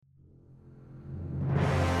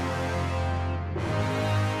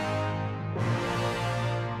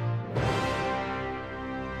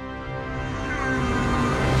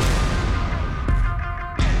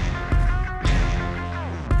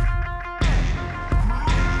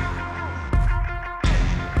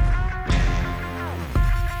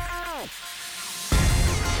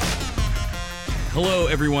Hello,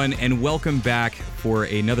 everyone, and welcome back for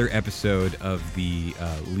another episode of the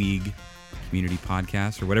League Community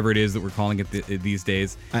Podcast, or whatever it is that we're calling it these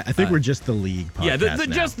days. I think we're just the League Podcast. Yeah,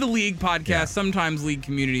 just the League Podcast. Yeah. Sometimes League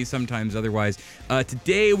Community, sometimes otherwise.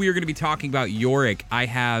 Today we are going to be talking about Yorick. I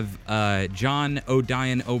have John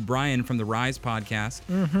O'Brien from the Rise Podcast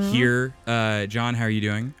here. John, how are you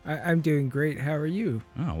doing? I'm doing great. How are you?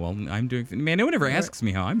 Oh, well, I'm doing... Man, no one ever asks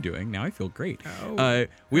me how I'm doing. Now I feel great. Oh.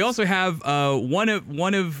 We also have one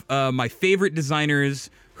of my favorite designers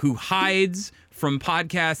who hides from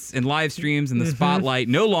podcasts and live streams in the spotlight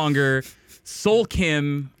no longer, Sol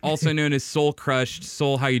Kim, also known as Solcrushed.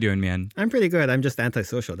 Sol, how you doing, man? I'm pretty good. I'm just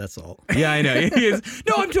antisocial, that's all. Yeah, I know.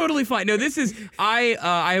 No, I'm totally fine. No, this is... I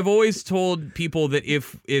have always told people that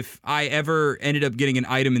if I ever ended up getting an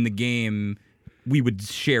item in the game, we would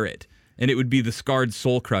share it. And it would be the Scarred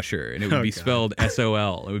Soul Crusher, and it would be spelled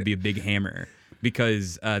S-O-L. It would be a big hammer.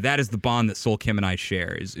 Because that is the bond that Sol Kim and I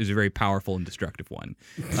share, is a very powerful and destructive one.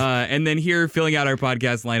 And then here, filling out our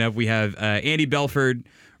podcast lineup, we have Andy Belford,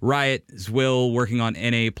 Riot, Zwill, working on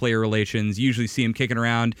NA player relations. Usually see him kicking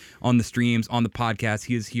around on the streams, on the podcast.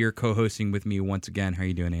 He is here co-hosting with me once again. How are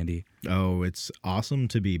you doing, Andy? Oh, it's awesome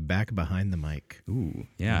to be back behind the mic. Ooh,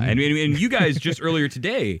 yeah. And you guys just earlier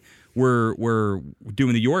today were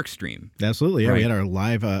doing the Yorick stream. Absolutely, yeah. Right. We had our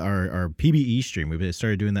live our PBE stream. We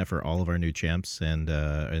started doing that for all of our new champs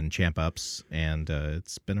and champ ups, and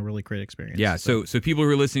it's been a really great experience. Yeah. So people who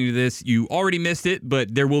are listening to this, you already missed it,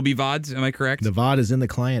 but there will be VODs. Am I correct? The VOD is in the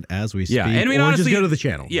client as we speak. Yeah, and I mean, or honestly, just go to the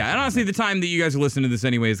channel. Yeah, and honestly, the time that you guys are listening to this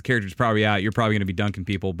anyways, the character's probably out. You're probably going to be dunking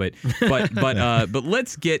people, but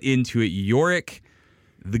let's get into it. Yorick,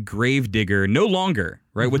 the gravedigger, no longer,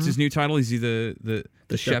 right? What's his new title? Is he the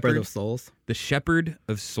Shepherd of Souls? The Shepherd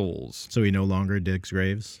of Souls. So he no longer digs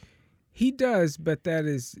graves? He does, but that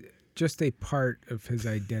is just a part of his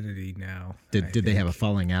identity now. Did they have a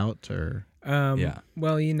falling out, or? Yeah.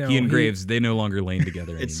 Well, you know, He and Graves, they no longer lane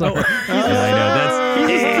together anymore. It's so... Yeah, I know. That's...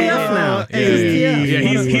 He's TF now. Yeah,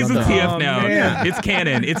 he's a TF now. Man. It's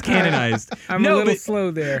canon. It's canonized. I'm a little slow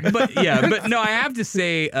there. But no, I have to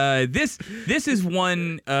say, this is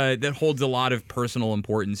one that holds a lot of personal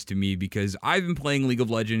importance to me because I've been playing League of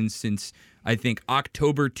Legends since, I think,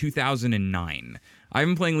 October 2009. I've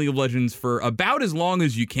been playing League of Legends for about as long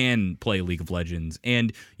as you can play League of Legends,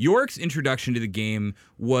 and Yorick's introduction to the game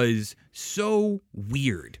was so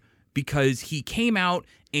weird because he came out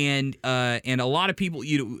and a lot of people,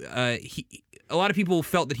 a lot of people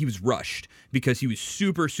felt that he was rushed because he was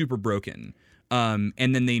super, super broken. And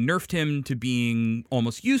then they nerfed him to being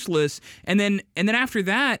almost useless, and then after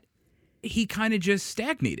that, he kind of just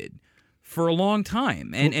stagnated for a long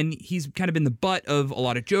time, and he's kind of been the butt of a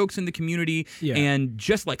lot of jokes in the community, and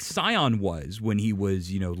just like Scion was when he was,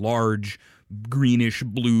 large, greenish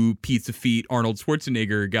blue pizza feet Arnold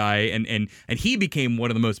Schwarzenegger guy, and he became one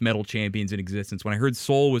of the most metal champions in existence. When I heard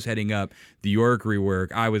Sol was heading up the Yorick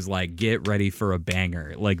rework, I was like, get ready for a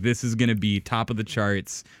banger. Like, this is gonna be top of the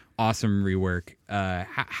charts, awesome rework.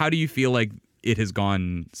 How do you feel like it has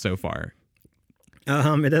gone so far?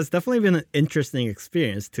 It has definitely been an interesting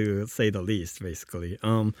experience, to say the least, basically.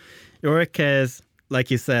 Yorick has, like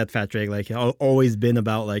you said, Patrick, like always been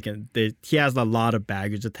about, like, he has a lot of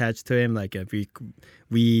baggage attached to him. Like, if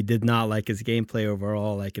we did not like his gameplay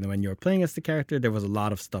overall. Like, when you were playing as the character, there was a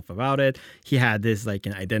lot of stuff about it. He had this, like,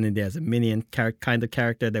 an identity as a minion kind of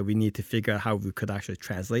character that we need to figure out how we could actually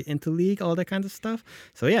translate into League, all that kind of stuff.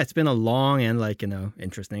 So yeah, it's been a long and, like,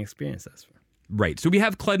 interesting experience. Right. So we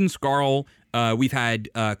have Kled and Skarl. We've had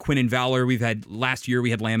Quinn and Valor. Last year we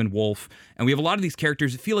had Lamb and Wolf. And we have a lot of these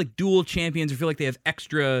characters that feel like dual champions or feel like they have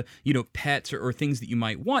extra, pets or things that you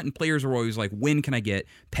might want. And players are always like, when can I get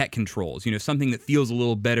pet controls? Something that feels a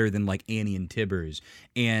little better than like Annie and Tibbers.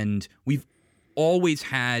 And we've always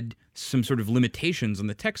had some sort of limitations on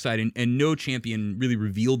the tech side, and no champion really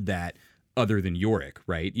revealed that other than Yorick,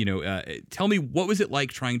 right? Tell me, what was it like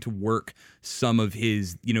trying to work some of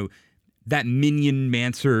his, that minion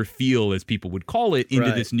mancer feel, as people would call it,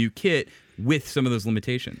 into this new kit with some of those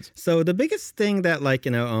limitations? So the biggest thing that, like,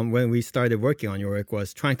 when we started working on Yorick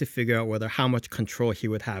was trying to figure out how much control he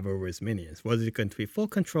would have over his minions. Was it going to be full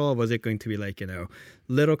control? Was it going to be, like,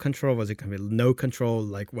 little control? Was it going to be no control?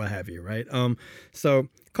 Like, what have you, right? So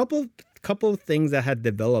couple of things that had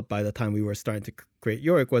developed by the time we were starting to create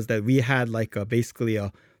Yorick was that we had, like, basically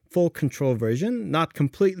a full control version, not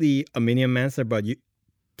completely a minion mancer, but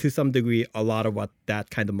to some degree, a lot of what that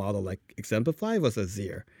kind of model like exemplified was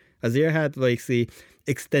Azir. Azir had basically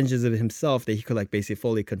extensions of himself that he could like basically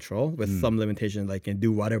fully control with some limitation, like, and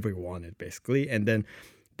do whatever he wanted basically. And then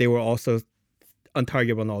they were also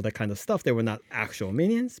untargetable and all that kind of stuff. They were not actual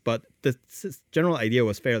minions, but the general idea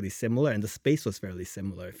was fairly similar, and the space was fairly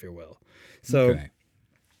similar, if you will. So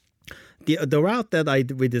the route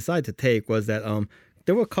that we decided to take was that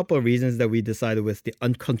there were a couple of reasons that we decided with the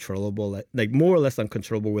uncontrollable, like more or less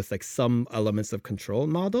uncontrollable with like some elements of control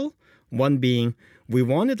model. One being we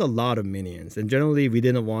wanted a lot of minions, and generally we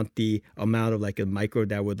didn't want the amount of like a micro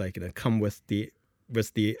that would like come with the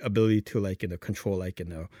ability to like control like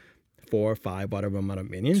 4 or 5 whatever amount of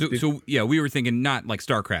minions. So yeah, we were thinking not like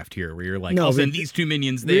StarCraft here, where you're like, no, I'll send these 2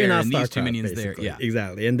 minions there and these 2 minions basically. there. Yeah,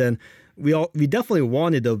 exactly. And then we definitely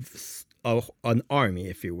wanted an army,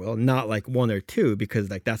 if you will, not like 1 or 2, because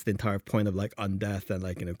like that's the entire point of like undeath and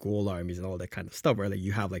like ghoul armies and all that kind of stuff, where like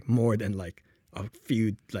you have like more than like a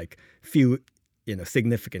few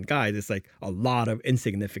significant guys. It's like a lot of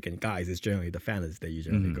insignificant guys is generally the fantasy that you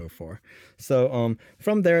generally go for. So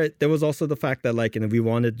from there was also the fact that like we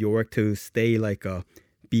wanted Yorick to stay like a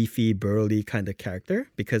beefy, burly kind of character,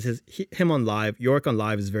 because Yorick on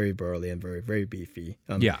live is very burly and very, very beefy.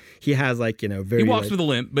 He has like very. He walks with a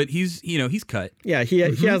limp, but he's cut. Yeah, he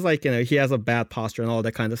has like he has a bad posture and all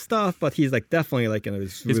that kind of stuff, but he's like definitely like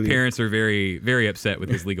his parents are very, very upset with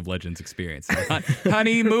his League of Legends experience.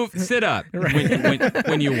 Honey, sit up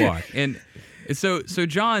when you walk. And so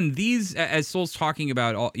John, these, as Sol's talking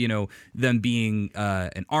about, all them being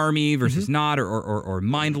an army versus not, or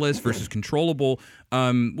mindless versus controllable.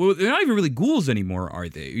 Well, they're not even really ghouls anymore, are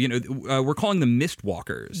they? We're calling them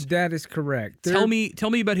Mistwalkers. That is correct. Tell me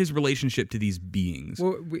about his relationship to these beings.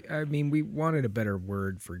 Well, we wanted a better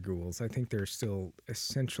word for ghouls. I think they're still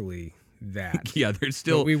essentially that. Yeah, they're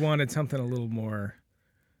still. But we wanted something a little more,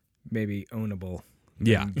 maybe ownable.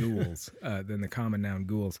 Than ghouls, than the common noun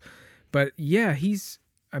ghouls. But yeah, he's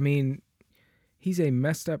a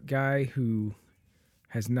messed up guy who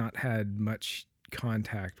has not had much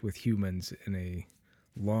contact with humans in a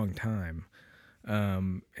long time.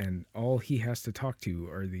 And all he has to talk to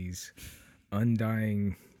are these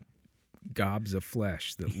undying gobs of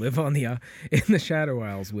flesh that live on in the Shadow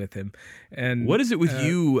Isles with him. And what is it with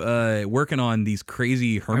you working on these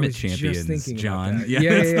crazy hermit champions, John?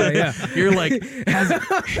 Yeah. You're like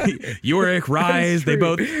Yorick, Rise.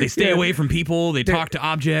 They stay away from people. They talk to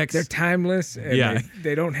objects. They're timeless. And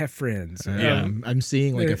they don't have friends. I'm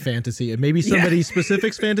seeing like a fantasy, maybe somebody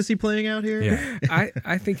specific's fantasy playing out here. Yeah.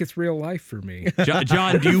 I think it's real life for me.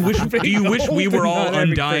 John, do you wish we were all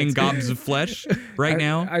undying gobs of flesh right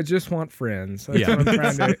now? I just want friends. That's what I'm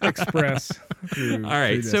trying to express. All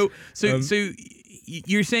right. So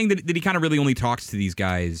you're saying that he kind of really only talks to these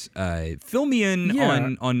guys. Fill me in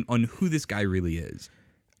on who this guy really is.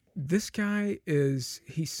 This guy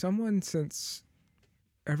he's someone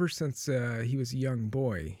ever since he was a young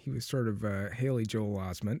boy. He was sort of Haley Joel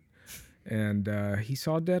Osment, and he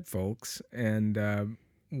saw dead folks. And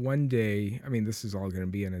one day, this is all going to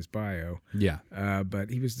be in his bio. Yeah. But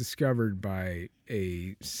he was discovered by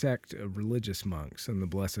a sect of religious monks in the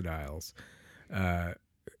Blessed Isles,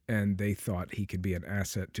 and they thought he could be an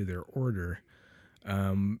asset to their order.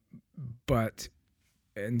 And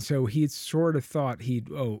so he sort of thought he'd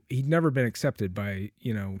never been accepted by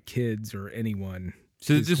kids or anyone.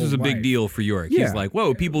 So this was a big deal for Yorick. Yeah. He's like,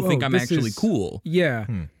 whoa, people think I'm actually cool. Yeah.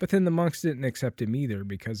 But then the monks didn't accept him either,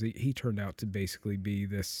 because he turned out to basically be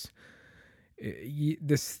this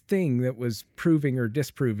thing that was proving or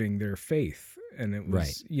disproving their faith. And it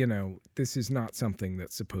was, this is not something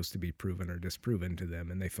that's supposed to be proven or disproven to them.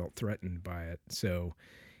 And they felt threatened by it. So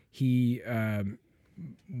he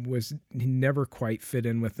never quite fit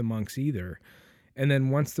in with the monks either. And then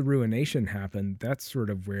once the ruination happened, that's sort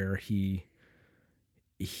of where he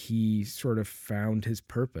sort of found his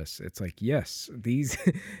purpose. It's like, yes, these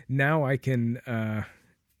now I can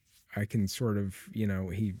sort of,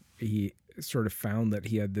 he sort of found that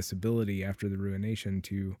he had this ability after the ruination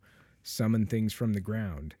to summon things from the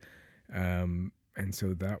ground. And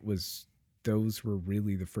so those were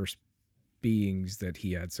really the first beings that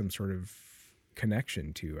he had some sort of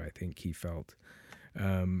connection to, I think he felt,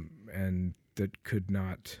 and that could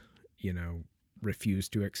not, refuse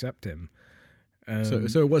to accept him. So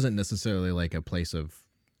it wasn't necessarily like a place of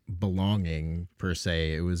belonging per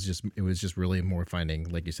se. It was just really more finding,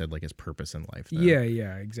 like you said, like his purpose in life. Though.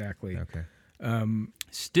 Yeah, exactly. Okay.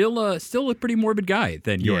 Still a pretty morbid guy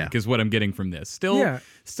then Yorick is what I'm getting from this.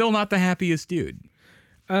 Still not the happiest dude.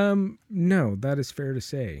 No, that is fair to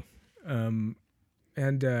say. And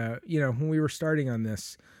when we were starting on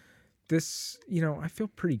this, I feel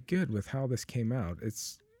pretty good with how this came out.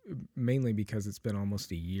 mainly because it's been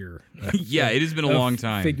almost a year. Yeah, it has been a long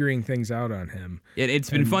time figuring things out on him. It's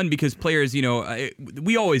been fun because players,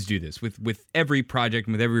 we always do this with every project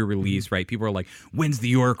and with every release, right? People are like, "When's the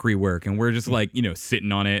Yorick rework?" And we're just like,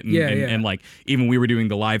 sitting on it, and like even we were doing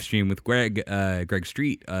the live stream with Greg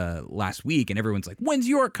Street last week, and everyone's like, "When's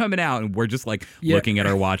Yorick coming out?" And we're just like looking at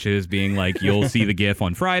our watches, being like, "You'll see the GIF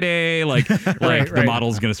on Friday," like the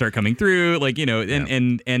model's gonna start coming through,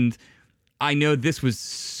 and I know this was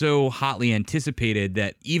so hotly anticipated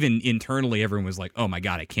that even internally everyone was like, "Oh my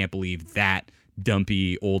god, I can't believe that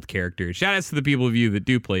dumpy old character." Shout outs to the people of you that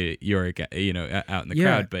do play Yorick, out in the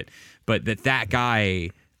crowd, but that guy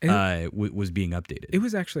was being updated. It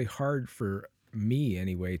was actually hard for me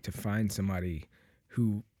anyway to find somebody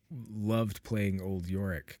who loved playing old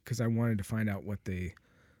Yorick because I wanted to find out what they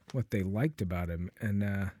liked about him. And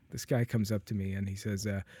this guy comes up to me and he says,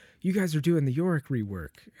 "You guys are doing the Yorick rework."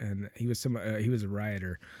 And he was a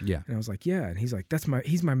rioter. Yeah. And I was like, "Yeah." And he's like,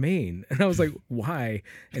 "He's my main." And I was like, "Why?"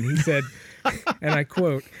 And he said, and I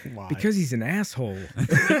quote, "Why? Because he's an asshole."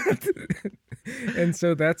 And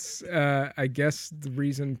so that's, I guess, the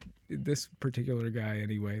reason this particular guy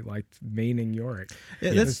anyway liked maining Yorick.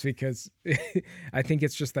 Yeah, that's because I think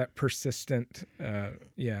it's just that persistent,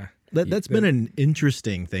 That's been an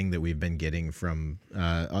interesting thing that we've been getting from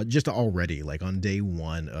just already, like on day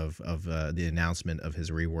one of the announcement of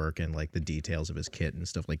his rework and like the details of his kit and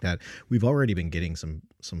stuff like that. We've already been getting some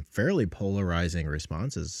fairly polarizing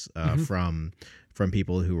responses from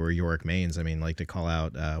people who were Yorick mains. I mean, like to call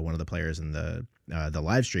out one of the players in the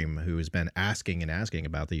live stream who has been asking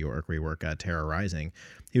about the Yorick rework, Terra Rising.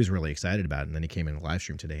 He was really excited about it, and then he came in the live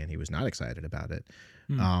stream today and he was not excited about it.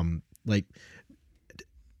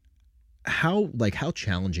 How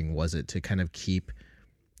challenging was it to kind of keep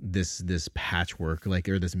this patchwork,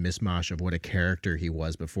 or this mishmash of what a character he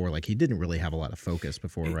was before? Like, he didn't really have a lot of focus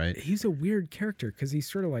before, right? He's a weird character because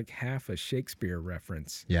he's sort of like half a Shakespeare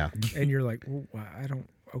reference. Yeah. And you're like, well, I don't,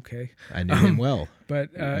 okay. I knew him well. But,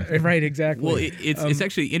 right, exactly. Well, it's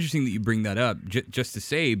actually interesting that you bring that up, just to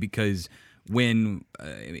say, because when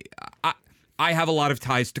I have a lot of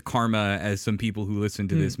ties to Karma, as some people who listen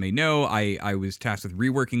to this may know. I was tasked with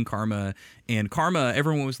reworking Karma, and Karma,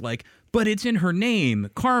 everyone was like, "But it's in her name,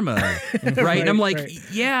 Karma," right? And I'm like,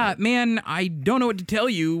 "Yeah, man, I don't know what to tell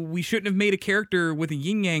you. We shouldn't have made a character with a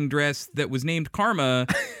yin yang dress that was named Karma."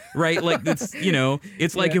 Right? Like, that's,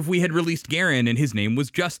 it's like if we had released Garen and his name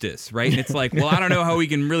was Justice, right? And it's like, well, I don't know how we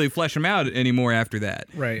can really flesh him out anymore after that.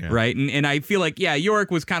 Right. Yeah. Right. And I feel like,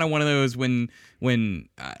 Yorick was kind of one of those when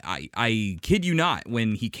I kid you not,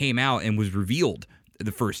 when he came out and was revealed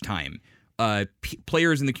the first time,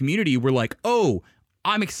 players in the community were like, "Oh,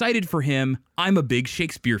 I'm excited for him. I'm a big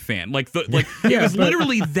Shakespeare fan." It was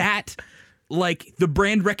literally that. Like, the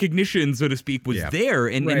brand recognition, so to speak, was there,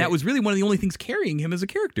 and that was really one of the only things carrying him as a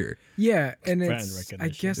character. Yeah, and it's, I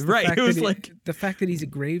guess, the fact that he's a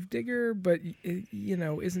gravedigger, but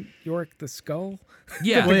isn't Yorick the skull?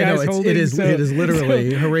 Yeah, it is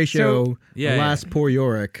literally Horatio, last poor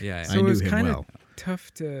Yorick. Yeah, so I knew it was him well.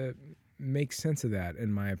 Tough to make sense of that,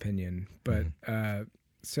 in my opinion. But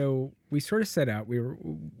so we sort of set out. We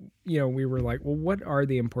were like, well, what are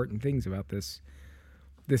the important things about this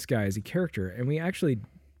guy as a character? And we actually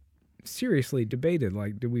seriously debated,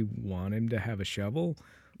 like, do we want him to have a shovel?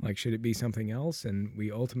 Like, should it be something else? And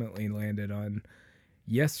we ultimately landed on,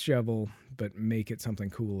 yes, shovel, but make it something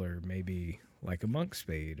cooler, maybe like a monk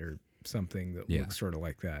spade or something that looks sort of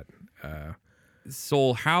like that.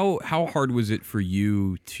 Sol, how hard was it for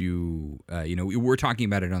you to, we're talking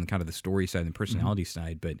about it on kind of the story side and the personality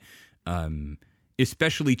side, but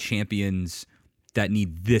especially champions that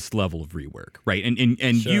need this level of rework, right?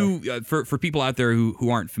 And sure. You, for people out there who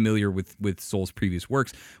aren't familiar with Sol's previous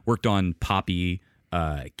works, worked on Poppy,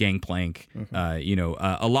 Gangplank,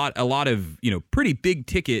 a lot of pretty big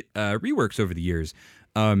ticket reworks over the years.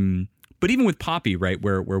 But even with Poppy, right,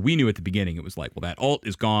 where we knew at the beginning, it was like, well, that alt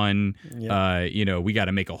is gone. Yeah. We got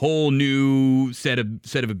to make a whole new set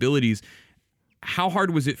of abilities. How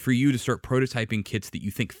hard was it for you to start prototyping kits that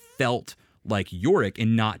you think felt like Yorick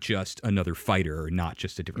and not just another fighter or not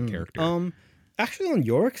just a different character? Actually, on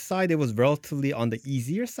Yorick's side, it was relatively on the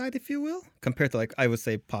easier side, if you will, compared to, like, I would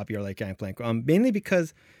say Poppy or like Gangplank. Mainly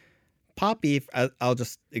because Poppy, I'll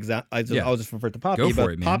just refer to Poppy. Go for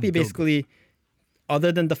it, man. Poppy basically,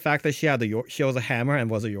 other than the fact that she was a hammer and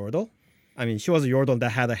was a Yordle. I mean, she was a Yordle that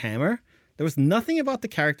had a hammer. There was nothing about the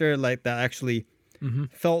character like that actually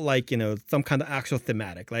felt like, some kind of actual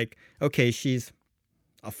thematic. Like, okay, she's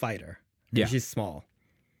a fighter. Yeah. She's small.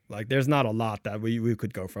 Like, there's not a lot that we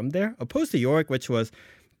could go from there. Opposed to Yorick, which was,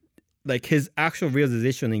 like his actual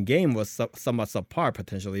realization in game was somewhat subpar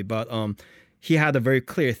potentially, but he had a very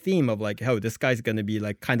clear theme of like, oh, this guy's gonna be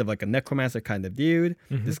like kind of like a necromancer kind of dude.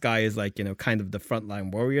 Mm-hmm. This guy is like, you know, kind of the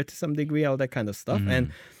frontline warrior to some degree, all that kind of stuff. Mm-hmm.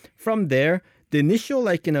 And from there, the initial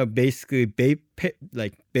like, you know, basically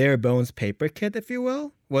bare bones paper kit, if you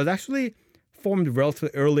will, was actually formed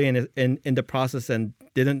relatively early in the process and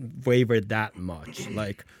didn't waver that much.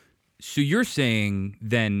 Like, so you're saying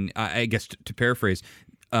then, I guess to paraphrase,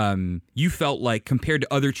 you felt like compared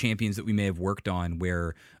to other champions that we may have worked on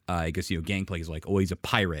where I guess, you know, Gangplank is like, oh, he's a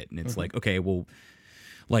pirate. And it's like, okay, well,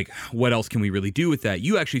 like, what else can we really do with that?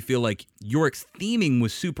 You actually feel like Yorick's theming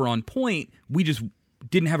was super on point. We just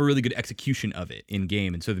didn't have a really good execution of it in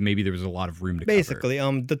game. And so maybe there was a lot of room to basically,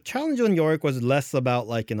 cover. The challenge on Yorick was less about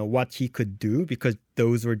like, you know, what he could do, because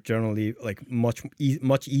those were generally like much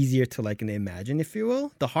easier to like imagine, if you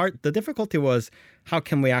will. The difficulty was how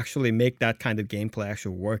can we actually make that kind of gameplay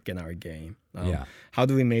actually work in our game? How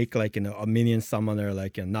do we make like, you know, a minion summoner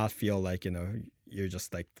like, you know, not feel like, you know, you're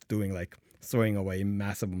just like doing like throwing away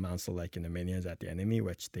massive amounts of like, you know, minions at the enemy,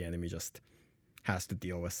 which the enemy just has to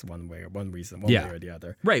deal with one way or the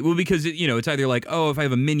other. Right. Well, because it's either like, oh, if I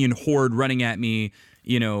have a minion horde running at me,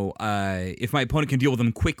 if my opponent can deal with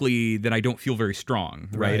them quickly, then I don't feel very strong,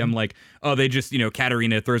 right? I'm like, oh, they just,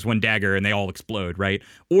 Katarina throws one dagger and they all explode, right?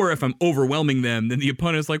 Or if I'm overwhelming them, then the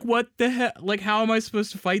opponent's like, what the heck? Like, how am I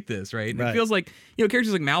supposed to fight this, right? And it feels like,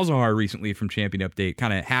 characters like Malzahar recently from Champion Update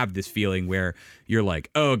kind of have this feeling where you're like,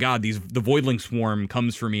 oh God, the Voidling Swarm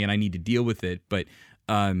comes for me and I need to deal with it. But,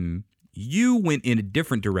 you went in a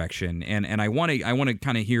different direction, and I want to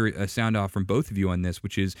kind of hear a sound off from both of you on this,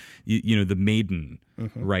 which is the Maiden,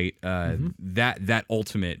 right? That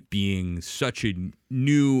ultimate being such a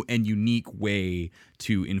new and unique way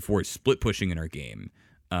to enforce split pushing in our game.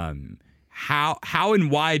 How and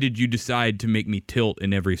why did you decide to make me tilt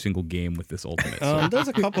in every single game with this ultimate? There's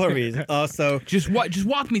a couple of reasons. So just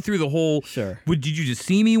walk me through the whole. Sure. Did you just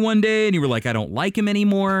see me one day and you were like, I don't like him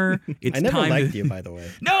anymore? It's I never time liked you, by the way.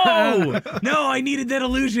 No, I needed that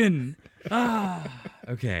illusion.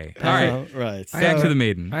 Okay. All right. Right. Back to the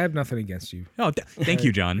Maiden. I have nothing against you. Oh, thank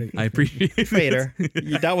you, John. I appreciate it. Traitor.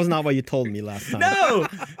 That was not what you told me last time. No,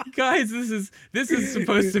 guys, this is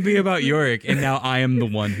supposed to be about Yorick, and now I am the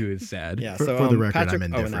one who is sad. Yeah. So for the record, Patrick,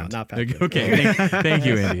 I'm indifferent. No, not Patrick. Okay. Thank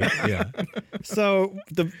you, Andy. Yeah. So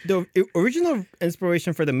the original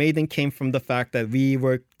inspiration for the Maiden came from the fact that we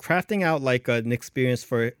were crafting out like an experience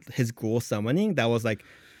for his ghoul summoning that was like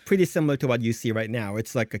pretty similar to what you see right now.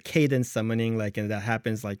 It's like a cadence summoning, like, and that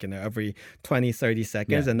happens like every 20-30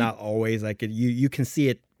 seconds, and not always like you can see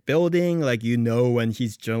it building, like when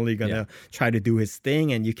he's generally gonna try to do his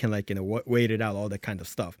thing, and you can like wait it out, all that kind of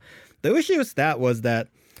stuff. The issue with that was that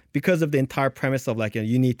because of the entire premise of like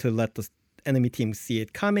you need to let the enemy team see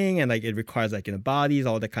it coming, and like it requires like bodies,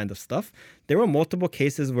 all that kind of stuff. There were multiple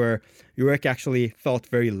cases where Yorick actually felt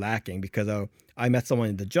very lacking because I met someone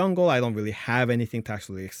in the jungle, I don't really have anything to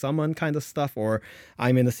actually summon kind of stuff, or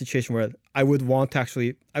I'm in a situation where I would want to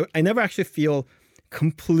actually, I never actually feel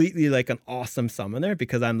completely like an awesome summoner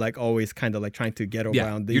because I'm like always kind of like trying to get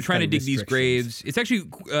around these. You're trying to dig these graves. It's actually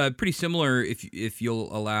pretty similar if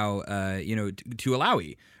you'll allow to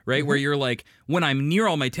Alawi, right? Where you're like, when I'm near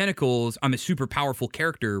all my tentacles, I'm a super powerful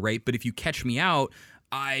character, right? But if you catch me out,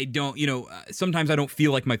 I don't, sometimes I don't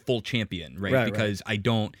feel like my full champion, right? Because I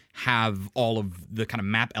don't have all of the kind of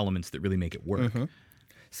map elements that really make it work.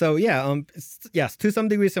 So yes, to some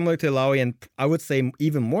degree similar to Ilaoi, and I would say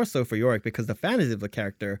even more so for Yorick because the fantasy of the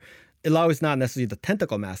character, Ilaoi is not necessarily the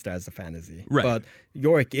tentacle master as the fantasy, but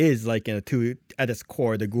Yorick is like at its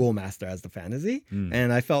core the ghoul master as the fantasy,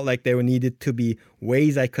 and I felt like there needed to be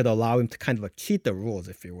ways I could allow him to kind of like cheat the rules,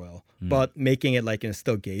 if you will, but making it like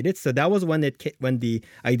still gated. So that was when the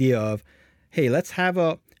idea of, hey, let's have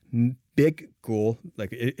a big ghoul,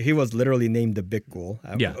 like he was literally named the Big Ghoul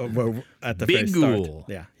at the Big very start. Ghoul.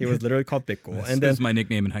 Yeah, he was literally called Big Ghoul. And that's my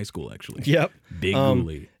nickname in high school, actually. Yep. Big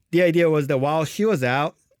Ghoulie. The idea was that while she was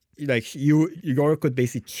out, like Yorick could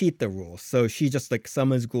basically cheat the rules. So she just like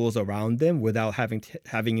summons ghouls around him without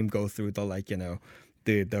having him go through the like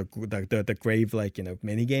the grave like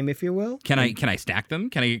mini game, if you will. Can I stack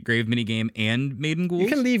them? Can I get grave mini game and maiden ghouls? You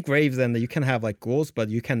can leave graves and you can have like ghouls, but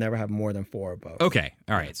you can never have more than 4 of both. Okay,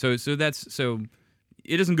 all right. So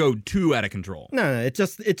it doesn't go too out of control. No, it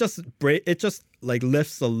just like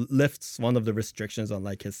lifts one of the restrictions on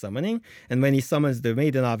like his summoning, and when he summons the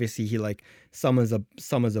maiden, obviously he like summons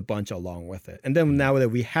a bunch along with it. And then now that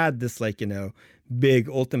we had this like big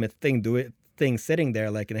ultimate thing thing sitting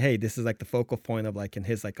there, like, hey, this is like the focal point of like in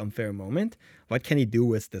his like unfair moment. What can he do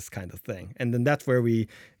with this kind of thing? And then that's where we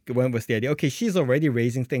went with the idea. Okay, she's already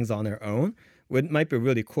raising things on her own. It might be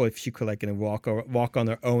really cool if she could like walk on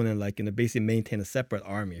her own and like basically maintain a separate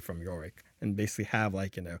army from Yorick and basically have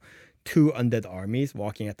like two undead armies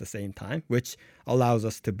walking at the same time, which allows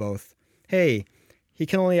us to both, hey, he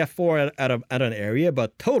can only have 4 at an area,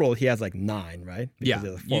 but total he has like 9, right?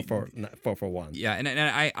 Because yeah, 4 for 1. Yeah, and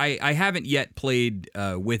I haven't yet played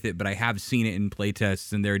with it, but I have seen it in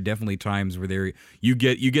playtests, and there are definitely times where you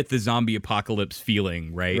get the zombie apocalypse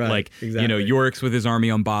feeling, right? Like exactly. Yorick's with his army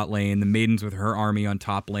on bot lane, the Maiden's with her army on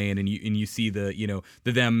top lane, and you see the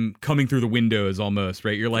them coming through the windows almost,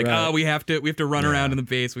 right? You're like, oh, we have to run around in the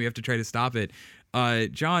base, we have to try to stop it.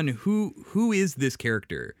 John, who is this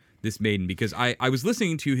character? This Maiden, because I was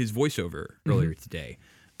listening to his voiceover earlier today.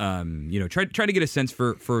 Try to get a sense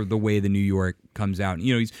for the way the New York comes out.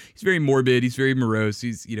 He's very morbid, he's very morose,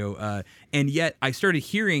 he's and yet I started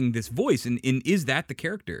hearing this voice, and is that the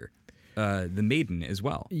character, the Maiden as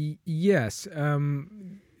well? Yes.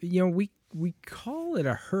 We call it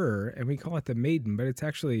a her and we call it the Maiden, but it's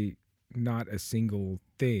actually not a single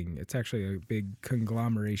thing. It's actually a big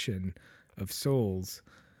conglomeration of souls.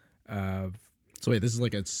 So wait, this is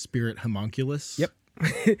like a spirit homunculus? Yep.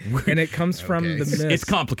 And it comes from the mist. It's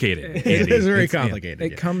complicated. It is very complicated.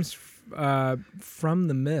 It comes from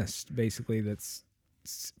the mist, basically, that's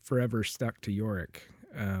forever stuck to Yorick.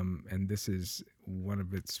 And this is one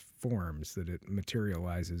of its forms that it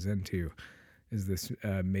materializes into, is this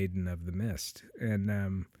Maiden of the Mist.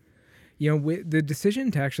 And, the decision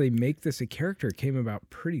to actually make this a character came about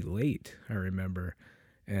pretty late, I remember.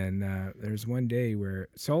 And there's one day where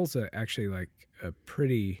Saul's actually like a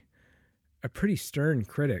pretty stern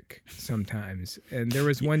critic sometimes. And there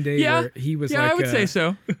was one day where he was like, I would say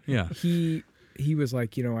so. Yeah. He was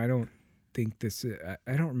like, I don't think this,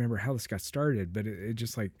 I don't remember how this got started, but it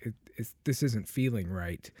just like, this isn't feeling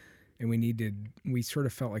right. And we sort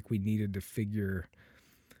of felt like we needed to figure,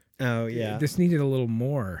 this needed a little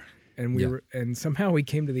more. And and somehow we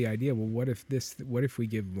came to the idea, well, what if we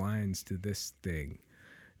give lines to this thing?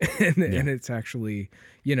 And it's actually,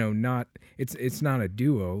 not it's not a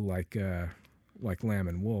duo like Lamb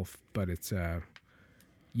and Wolf, but it's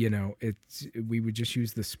we would just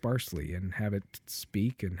use the sparsely and have it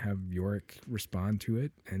speak and have Yorick respond to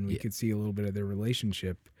it, and we could see a little bit of their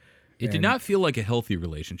relationship. It did not feel like a healthy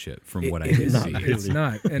relationship from what I did see. It's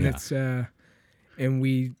not, and it's and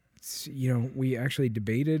we actually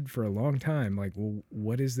debated for a long time, like, well,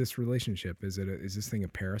 what is this relationship? Is this thing a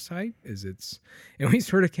parasite? And we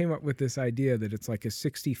sort of came up with this idea that it's like a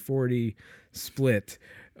 60-40 split,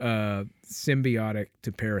 symbiotic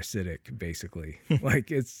to parasitic, basically.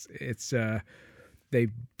 Like it's they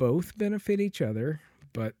both benefit each other,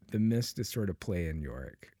 but the mist is sort of playing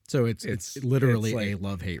Yorick. So it's literally a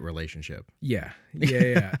love-hate relationship. Yeah.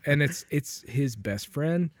 And it's his best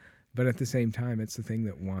friend, but at the same time, it's the thing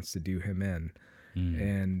that wants to do him in.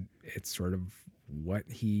 And it's sort of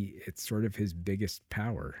it's sort of his biggest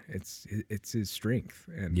power. It's his strength.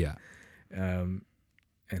 And and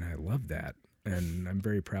I love that. And I'm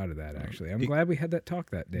very proud of that, actually. I'm glad we had that talk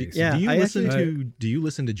that day. Do you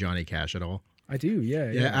listen to Johnny Cash at all? I do,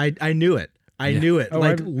 yeah. Yeah, I knew it. I knew it.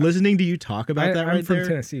 Listening to you talk about that right I'm from there.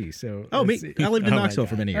 Tennessee, so I lived in Knoxville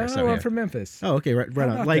for many years. I'm from Memphis. Oh, okay, right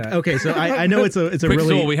on. Like, okay, so I know it's a Quick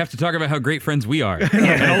really. Soul, we have to talk about how great friends we are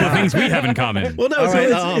and all the things we have in common. Well, no,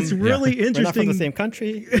 it's really interesting. We're not from the same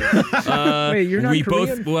country. Wait, you're not we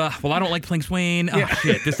Korean? both. Well, I don't like playing Swain. Oh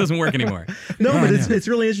shit, this doesn't work anymore. No, but it's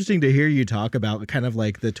really interesting to hear you talk about kind of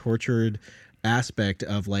like the tortured aspect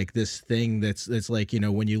of like this thing that's like,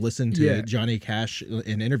 when you listen to Johnny Cash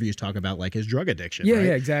in interviews talk about like his drug addiction. Yeah, right?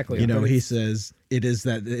 yeah, exactly. He says it's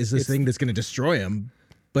this thing that's going to destroy him,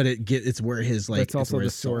 but it's where his like it's also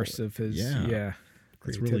the source of his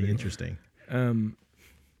it's really interesting.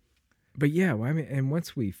 But yeah, well, I mean, and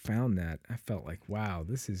once we found that, I felt like, wow,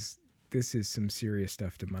 this is some serious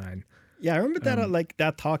stuff to mine. Yeah, I remember that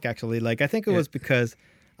that talk actually. Like, I think it was because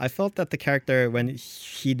I felt that the character, when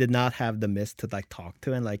he did not have the mist to like talk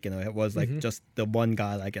to, and like, it was like just the one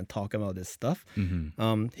guy like and talk about this stuff.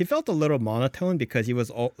 He felt a little monotone because he was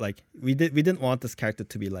all like, we didn't want this character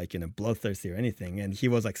to be like, bloodthirsty or anything, and he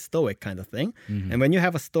was like stoic kind of thing. And when you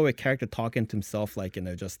have a stoic character talking to himself like,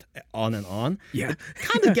 just on and on, it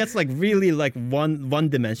kind of gets like really like one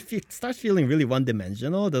dimension. It starts feeling really one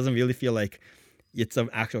dimensional. It doesn't really feel like it's an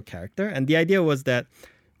actual character. And the idea was that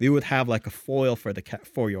we would have like a foil for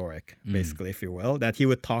Yorick, basically, if you will, that he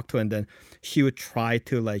would talk to, and then she would try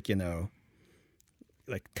to like,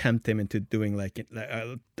 like tempt him into doing like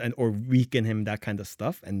or weaken him, that kind of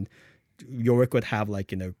stuff, and Yorick would have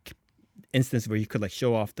like, instance where he could like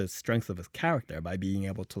show off the strength of his character by being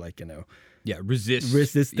able to like, resist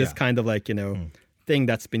this kind of like, thing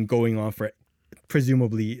that's been going on for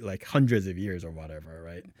presumably like hundreds of years or whatever,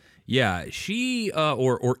 right? Yeah, she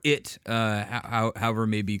or it, however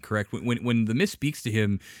may be correct. When the Mist speaks to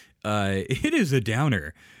him, it is a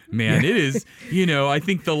downer, man. It is. I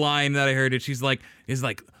think the line that I heard is like,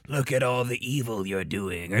 look at all the evil you're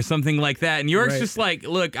doing, or something like that. And Yorick's just like,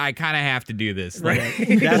 look, I kind of have to do this. Like,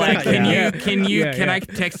 can I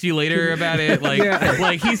text you later about it?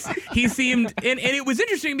 Like, he seemed, and it was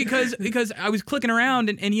interesting because I was clicking around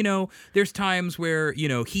and there's times where,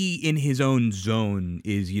 he in his own zone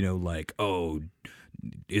is, like, oh,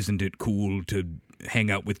 isn't it cool to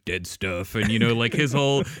hang out with dead stuff, and like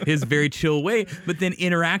his very chill way, but then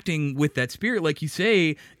interacting with that spirit, like you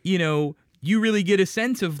say, you really get a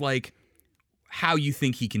sense of like how you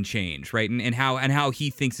think he can change, right? And how he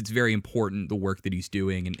thinks it's very important, the work that he's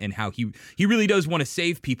doing, and how he really does want to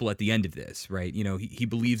save people at the end of this, right? He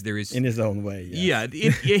believes there is, in his own way. Yeah,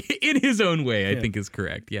 in his own way, I think is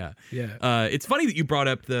correct. Yeah. It's funny that you brought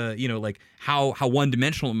up the like how one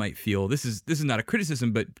dimensional it might feel. This is not a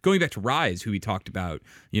criticism, but going back to Rise, who we talked about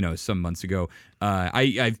some months ago,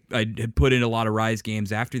 I had put in a lot of Rise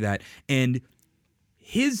games after that, and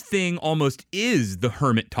his thing almost is the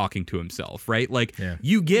hermit talking to himself, right? Like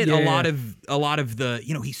you get a lot of the,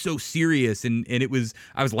 he's so serious, and I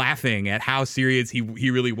was laughing at how serious he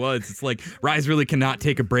really was. It's like Rise really cannot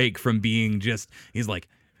take a break from being he's like,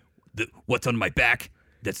 what's on my back?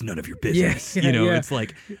 That's none of your business. It's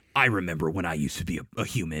like, I remember when I used to be a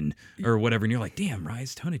human or whatever, and you're like, damn,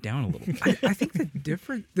 Rise, tone it down a little. I think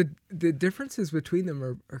the differences between them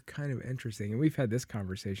are kind of interesting, and we've had this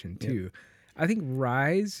conversation too. Yep. I think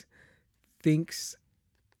Rise thinks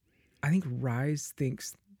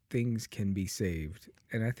things can be saved,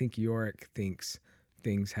 and I think Yorick thinks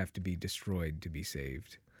things have to be destroyed to be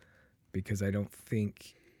saved, because I don't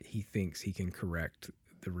think he thinks he can correct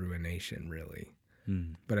the ruination, really.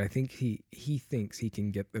 But I think he thinks he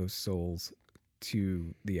can get those souls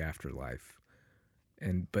to the afterlife,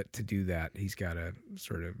 but to do that, he's got to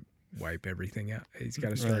sort of wipe everything out. He's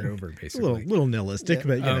got to start over, basically. A little nihilistic,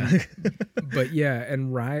 but but yeah,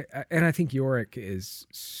 and I think Yorick is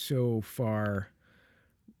so far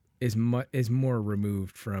is more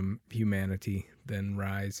removed from humanity than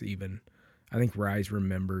Rise. Even I think Rise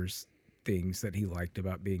remembers things that he liked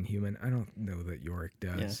about being human. I don't know that Yorick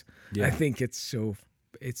does. I think it's so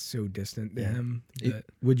distant to him.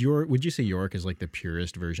 Would you say Yorick is like the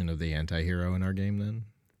purest version of the anti-hero in our game then?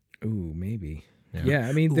 Ooh, maybe. Yeah,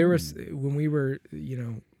 I mean, there was, when we were,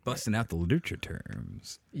 busting out the literature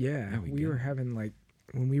terms. Yeah, we were having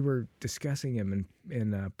when we were discussing him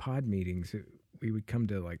in pod meetings, we would come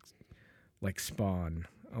to like Spawn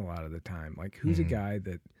a lot of the time. Like, who's a guy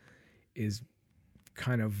that is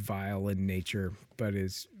kind of vile in nature, but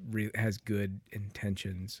has good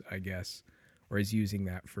intentions, I guess, or is using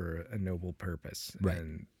that for a noble purpose. Right.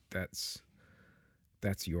 And that's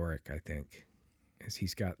Yorick, I think.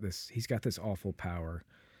 He's got this awful power.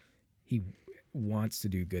 He wants to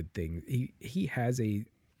do good things. He has good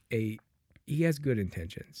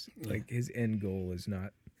intentions. Like, his end goal is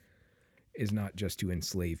not just to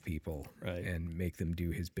enslave people and make them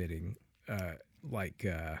do his bidding,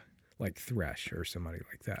 like Thresh or somebody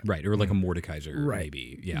like that. Right, or like a Mordekaiser,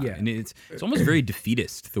 maybe. Yeah. And it's almost very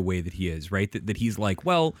defeatist the way that he is, right? That he's like,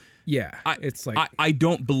 well, it's like I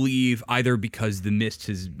don't believe, either because the Mist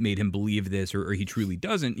has made him believe this, or he truly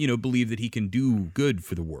doesn't, believe that he can do good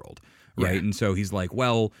for the world, right? And so he's like,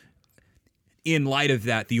 well, in light of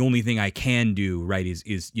that, the only thing I can do, right,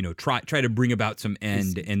 is try to bring about some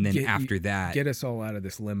end, and then after that, get us all out of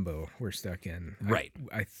this limbo we're stuck in. Right.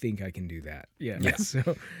 I think I can do that. Yeah.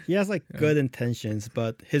 So he has good intentions,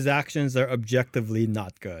 but his actions are objectively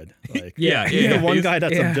not good. Like, he's the one guy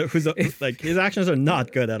that's his actions are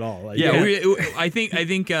not good at all. I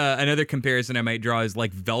think another comparison I might draw is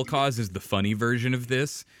like Vel'Koz is the funny version of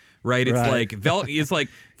this. Right, it's like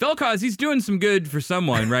Vel'Koz. He's doing some good for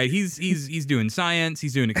someone, right? He's doing science,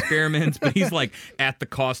 he's doing experiments, but he's like at the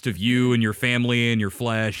cost of you and your family and your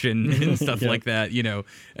flesh and stuff like that,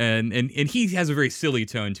 And he has a very silly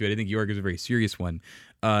tone to it. I think Yorick is a very serious one.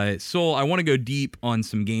 Sol, I want to go deep on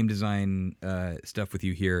some game design stuff with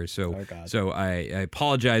you here. So I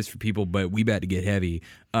apologize for people, but we about to get heavy.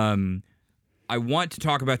 I want to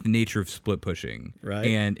talk about the nature of split pushing, right?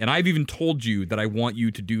 And I've even told you that I want you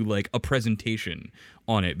to do like a presentation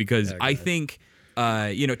on it, because I think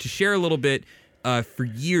to share a little bit. For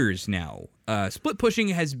years now, split pushing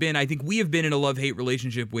has been, I think we have been in a love-hate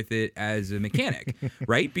relationship with it as a mechanic,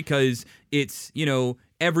 right? Because it's,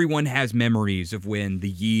 everyone has memories of when the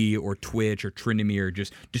Yi or Twitch or Tryndamere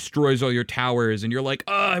just destroys all your towers, and you're like,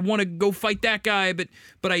 I want to go fight that guy, but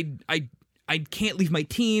I can't leave my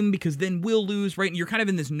team because then we'll lose, right? And you're kind of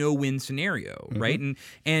in this no-win scenario, right?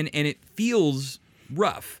 And it feels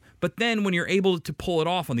rough. But then when you're able to pull it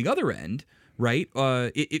off on the other end, right,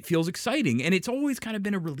 it feels exciting. And it's always kind of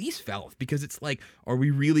been a release valve because it's like, are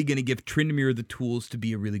we really going to give Tryndamere the tools to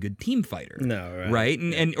be a really good team fighter? No, right?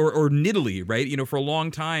 And or Nidalee, right? For a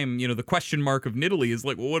long time, the question mark of Nidalee is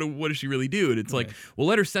like, well, what does she really do? And it's like, well,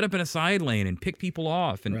 let her set up in a side lane and pick people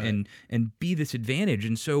off and be this advantage.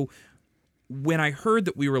 And so when I heard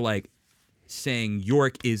that we were like saying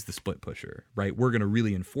Yorick is the split pusher, right? We're going to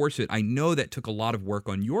really enforce it. I know that took a lot of work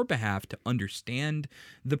on your behalf to understand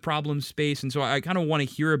the problem space. And so I kind of want to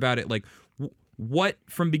hear about it. Like what,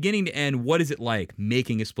 from beginning to end, what is it like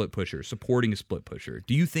making a split pusher, supporting a split pusher?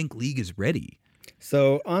 Do you think League is ready?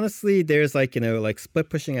 So honestly, there's like split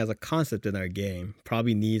pushing as a concept in our game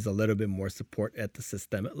probably needs a little bit more support at the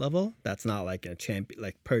systemic level. That's not like a champion,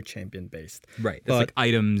 like per champion based. Right. That's like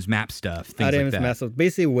items, map stuff, things items, like that. map stuff.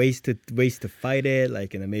 Basically ways to fight it,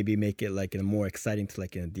 like maybe make it like more exciting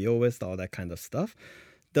to deal with, all that kind of stuff.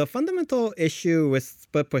 The fundamental issue with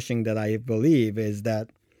split pushing that I believe is that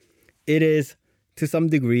it is to some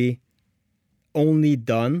degree only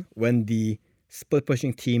done when the split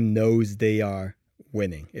pushing team knows they are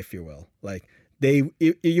winning, if you will. Like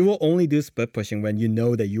you will only do split pushing when you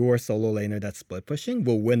know that your solo laner that's split pushing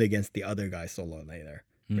will win against the other guy's solo laner.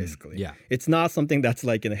 Basically, yeah, it's not something that's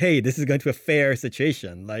like, hey, this is going to be a fair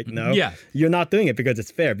situation. Like, no, you're not doing it because it's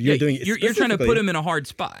fair. But you're doing it. You're trying to put him in a hard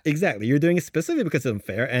spot. Exactly, you're doing it specifically because it's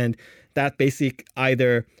unfair, and that basically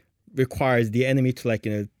either requires the enemy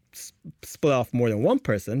to split off more than one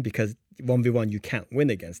person because 1v1 you can't win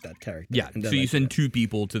against that character. Yeah, so you send two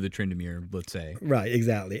people to the Tryndamere, let's say. Right,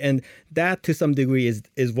 exactly, and that to some degree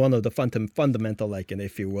is one of the fundamental,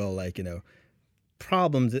 if you will,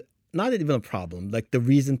 problems. Not even a problem, like the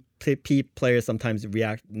reason players sometimes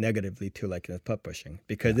react negatively to split pushing,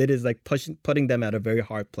 because it is putting them at a very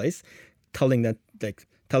hard place, telling them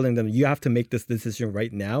you have to make this decision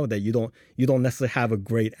right now that you don't necessarily have a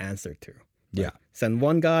great answer to. Send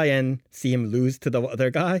one guy and see him lose to the other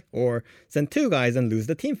guy, or send two guys and lose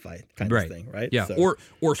the team fight kind of thing, right? Yeah, so,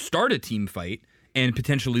 or start a team fight and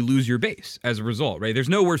potentially lose your base as a result, right? There's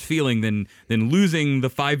no worse feeling than losing the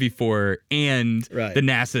 5v4 and the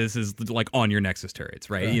Nasus is on your Nexus turrets,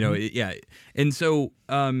 right? And so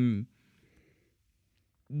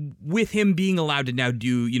with him being allowed to now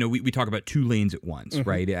do, we talk about two lanes at once,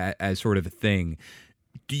 right? As sort of a thing.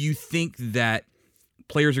 Do you think that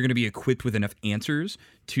players are going to be equipped with enough answers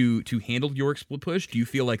to handle Yorick split push? Do you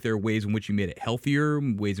feel like there are ways in which you made it healthier,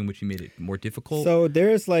 ways in which you made it more difficult? So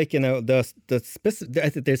there's the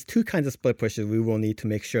specific. There's two kinds of split pushes we will need to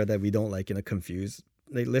make sure that we don't confuse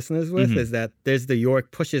the listeners with. Is that there's the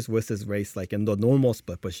Yorick pushes versus race, in the normal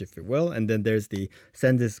split push, if you will, and then there's the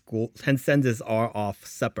send this R off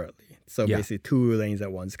separately. So basically two lanes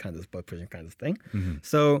at once kind of split pushing kind of thing.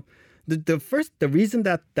 So the reason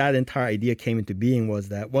that entire idea came into being was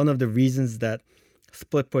that one of the reasons that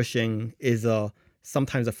split pushing is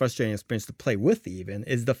sometimes a frustrating experience to play with even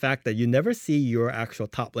is the fact that you never see your actual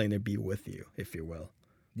top laner be with you, if you will.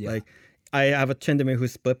 I have a Tryndamere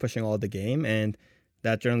who's split pushing all the game, and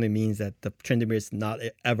that generally means that the Tryndamere is not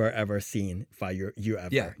ever seen by you ever.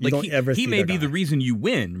 Yeah, you don't ever see he may be guy. the reason you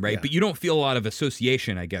win, right? But you don't feel a lot of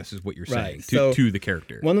association, I guess, is what you're saying to the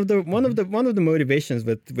character. One of the motivations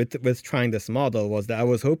with trying this model was that I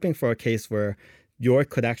was hoping for a case where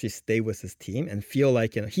Yorick could actually stay with his team and feel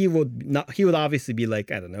like he would obviously be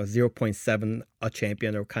 0.7 a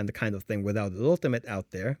champion or kind of thing without the ultimate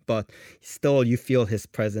out there, but still you feel his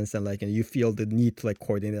presence and you feel the need to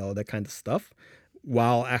coordinate all that kind of stuff,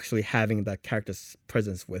 while actually having that character's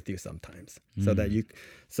presence with you sometimes. So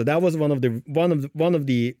that was one of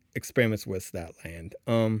the experiments with that land.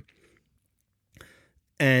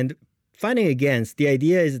 And fighting against, the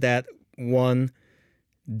idea is that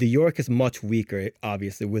the Yorick is much weaker,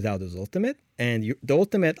 obviously, without his ultimate, and the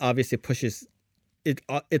ultimate obviously pushes.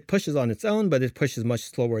 It pushes on its own, but it pushes much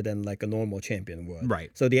slower than a normal champion would.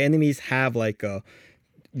 Right. So the enemies have a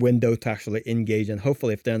window to actually engage, and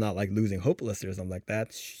hopefully if they're not losing hopelessly or something like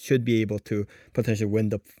that, should be able to potentially win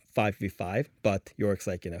the 5v5, but Yorick's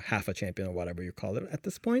like, half a champion or whatever you call it at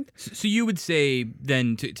this point. So you would say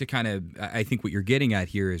then to kind of, I think what you're getting at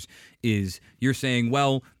here is you're saying,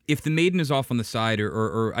 well, if the maiden is off on the side,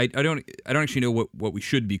 or I don't actually know what we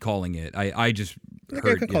should be calling it. I just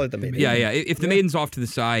heard, I can call it the maiden. Yeah. If the maiden's off to the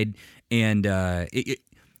side, and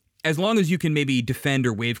as long as you can maybe defend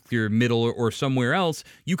or wave clear middle or somewhere else,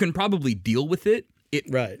 you can probably deal with it.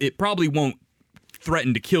 It probably won't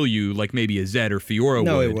threaten to kill you like maybe a Zed or Fiora would.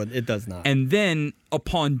 No, it would. It does not. And then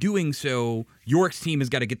upon doing so, Yorick's team has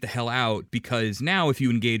got to get the hell out, because now if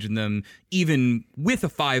you engage in them, even with a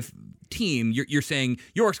 5 team, you're saying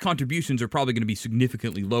Yorick's contributions are probably going to be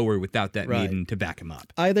significantly lower without that maiden to back him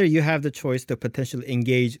up. Either you have the choice to potentially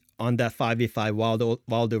engage on that 5v5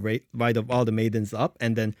 while the maiden's up,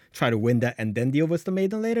 and then try to win that and then deal with the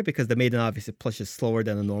maiden later, because the maiden obviously pushes slower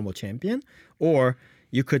than a normal champion, or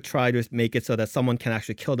you could try to make it so that someone can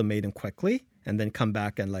actually kill the maiden quickly and then come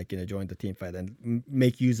back and join the team fight and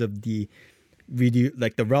make use of the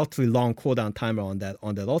relatively long cooldown timer on that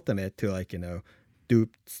ultimate to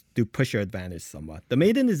do push your advantage somewhat. The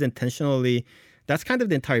maiden is intentionally, that's kind of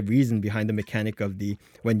the entire reason behind the mechanic of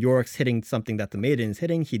when Yorick's hitting something that the maiden is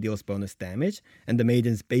hitting, he deals bonus damage, and the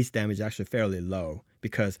maiden's base damage is actually fairly low,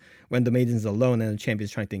 because when the maiden's alone and the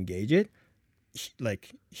champion's trying to engage it,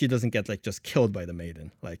 she doesn't get just killed by the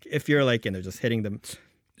maiden. If you're just hitting them,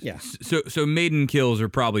 yeah. So maiden kills are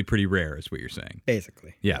probably pretty rare, is what you're saying.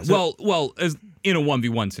 Basically. Yeah. Well, as in a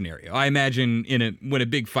 1v1 scenario, I imagine when a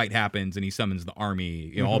big fight happens and he summons the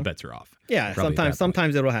army, all bets are off. Yeah.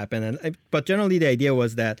 Sometimes it'll happen, but generally the idea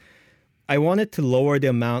was that I wanted to lower the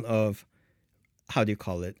amount of, how do you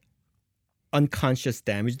call it, unconscious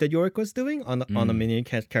damage that Yorick was doing on a minion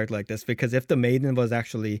character like this, because if the maiden was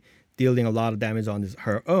actually dealing a lot of damage on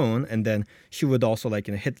her own, and then she would also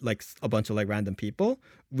hit a bunch of random people,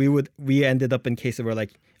 we ended up in cases where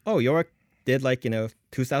oh, Yorick did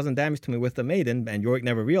 2,000 damage to me with the maiden, and Yorick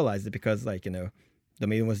never realized it because the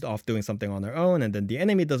maiden was off doing something on their own, and then the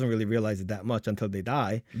enemy doesn't really realize it that much until they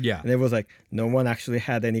die. Yeah. And it was no one actually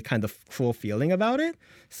had any kind of cool feeling about it.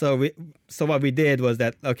 So what we did was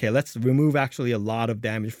that, okay, let's remove actually a lot of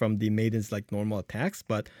damage from the maiden's normal attacks,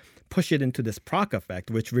 but push it into this proc effect,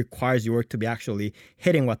 which requires Yorick to be actually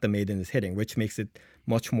hitting what the maiden is hitting, which makes it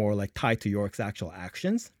much more tied to Yorick's actual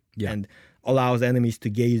actions. Yeah. And allows enemies to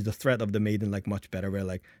gauge the threat of the maiden much better,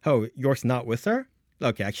 where oh, Yorick's not with her,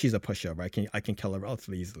 okay, she's a pushover. I can kill her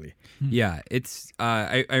relatively easily. Yeah, it's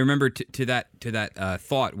I remember to that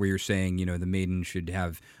thought where you're saying the maiden should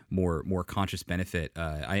have more conscious benefit.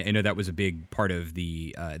 I know that was a big part of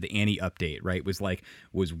the Annie update, right? Was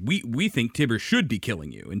we think Tibber should be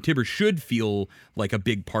killing you, and Tibber should feel like a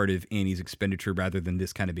big part of Annie's expenditure rather than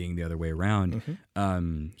this kind of being the other way around.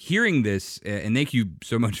 Mm-hmm. Hearing this, and thank you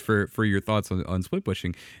so much for your thoughts on split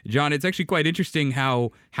pushing, John. It's actually quite interesting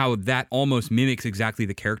how that almost mimics exactly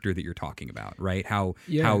the character that you're talking about, right? How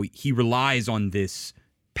he relies on this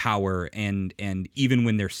power, and even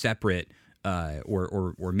when they're separate,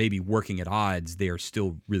 or maybe working at odds, they are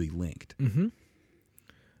still really linked. Mm-hmm.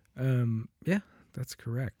 Yeah, that's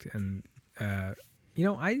correct. And I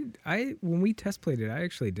when we test played it, I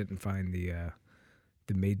actually didn't find the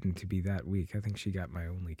maiden to be that weak. I think she got my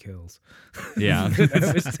only kills. Yeah,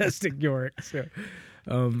 I was testing Yorick. So,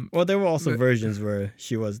 well, there were also versions where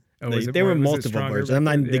she was. There were multiple versions. I'm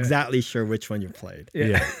not exactly sure which one you played.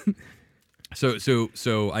 Yeah.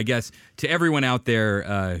 So I guess to everyone out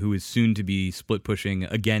there who is soon to be split pushing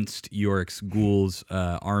against Yorick's ghouls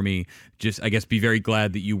army, just I guess be very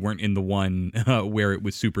glad that you weren't in the one where it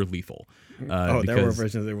was super lethal. There were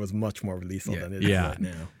versions that was much more lethal than it is right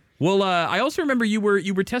now. Well, I also remember you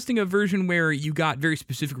were testing a version where you got very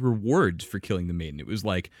specific rewards for killing the maiden. It was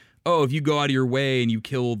if you go out of your way and you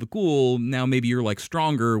kill the ghoul, now maybe you're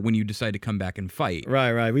stronger when you decide to come back and fight.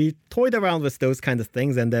 Right. We toyed around with those kinds of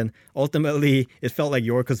things, and then ultimately it felt like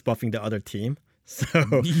Yorick was buffing the other team. So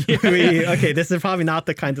this is probably not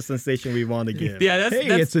the kind of sensation we want to give. Yeah, that's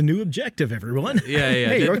it's a new objective, everyone. Yeah.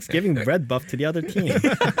 Hey, Yorick's giving red buff to the other team.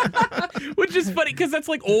 Which is funny because that's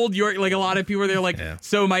old Yorick. A lot of people are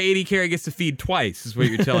so my 80 carry gets to feed twice. Is what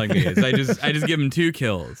you're telling me? Is I just give him 2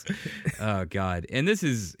 kills. Oh God! And this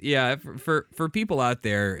is for people out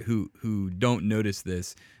there who don't notice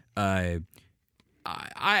this.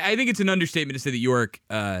 I think it's an understatement to say that Yorick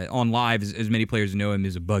on live, as many players know him,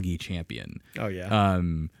 is a buggy champion. Oh yeah.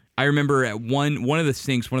 I remember at one of the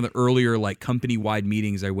syncs, one of the earlier company-wide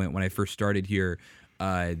meetings I went when I first started here,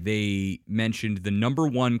 they mentioned the number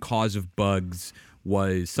one cause of bugs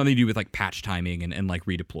was something to do with like patch timing and like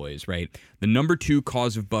redeploys, right? The number 2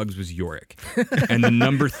 cause of bugs was Yorick. And the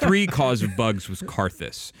number 3 cause of bugs was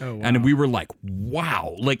Karthus. Oh, wow. And we were like,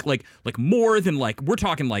 wow, like more than like, we're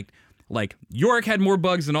talking like Yorick had more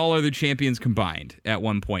bugs than all other champions combined at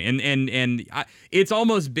one point. And it's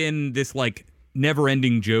almost been this like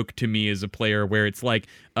never-ending joke to me as a player where it's like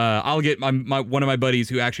I'll get my one of my buddies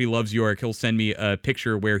who actually loves Yorick, he'll send me a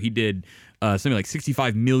picture where he did something like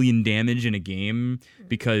 65 million damage in a game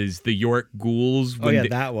because the Yorick ghouls,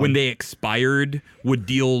 when they expired, would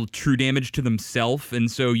deal true damage to themselves. And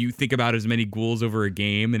so you think about as many ghouls over a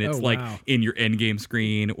game, and it's in your end game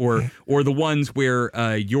screen, or the ones where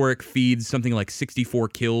Yorick feeds something like 64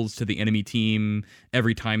 kills to the enemy team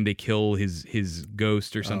every time they kill his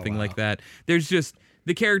ghost or something like that. There's just...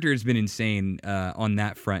 The character has been insane on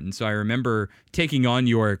that front. And so I remember taking on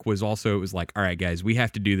Yorick it was like, all right, guys, we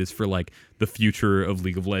have to do this for like the future of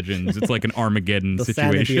League of Legends. It's like an Armageddon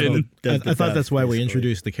situation. I thought that's why we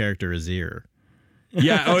introduced the character Azir.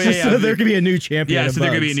 Yeah, yeah. So there could be a new champion. Yeah, so there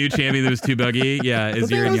could be a new champion that was too buggy. Yeah,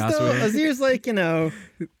 Azir and Yasuo. Azir's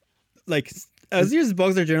like, Azir's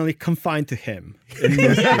bugs are generally confined to him. In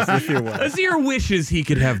this case, if you will. Azir wishes he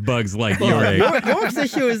could have bugs like Yorick. Yorick's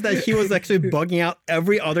issue is that he was actually bugging out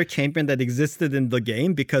every other champion that existed in the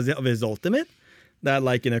game because of his ultimate. That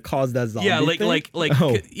caused that zombie thing.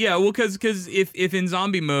 Because if in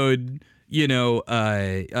zombie mode, who's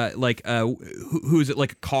it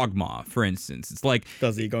like Kog'Maw, for instance? It's like,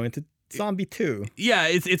 does he go into zombie 2? Yeah,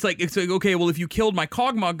 it's like okay, well, if you killed my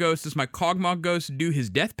Kog'Maw ghost, does my Kog'Maw ghost do his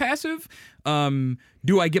death passive?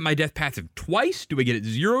 Do I get my death passive twice? Do I get it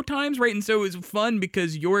 0 times? Right? And so it was fun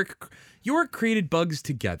because Yorick created bugs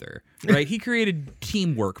together, right? He created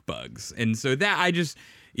teamwork bugs, and so that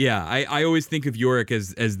I always think of Yorick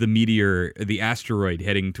as the meteor, the asteroid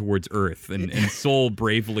heading towards Earth, and Sol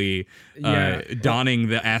bravely donning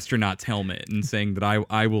the astronaut's helmet and saying that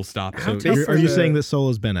I will stop it. So are you saying that Sol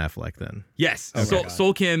is Ben Affleck then? Yes,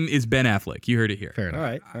 Sol Kim is Ben Affleck. You heard it here. Fair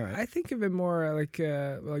enough. All right. I think of it more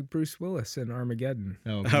like Bruce Willis in Armageddon.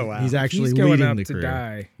 Oh wow. He's actually He's going leading up the to crew.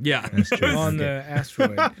 die. Yeah, that's true. On the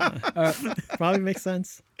asteroid. Probably makes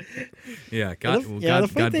sense. Yeah, the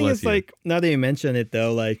funny thing is, now that you mention it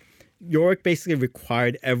though, Yorick basically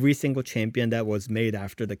required every single champion that was made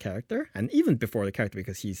after the character, and even before the character,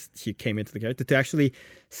 because he came into the character, to actually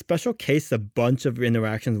special case a bunch of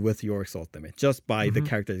interactions with Yorick's ultimate just by the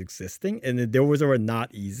character existing, and those were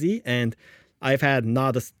not easy. And I've had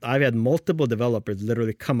multiple developers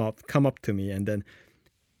literally come up to me and then,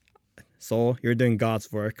 Sol, you're doing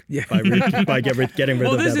God's work by getting rid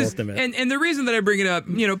of that ultimate. And the reason that I bring it up,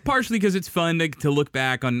 partially because it's fun to look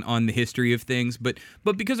back on the history of things, but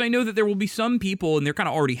because I know that there will be some people, and there kind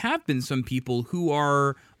of already have been some people who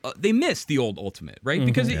are they miss the old ultimate, right?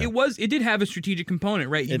 Because it did have a strategic component,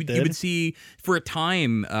 right? You would see for a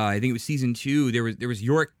time, I think it was season 2, there was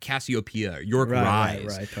Yorick Cassiopeia, Yorick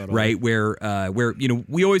Rise, totally. right? Where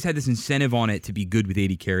we always had this incentive on it to be good with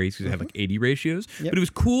 80 carries because it had like 80 ratios, but it was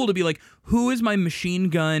cool to be like, who is my machine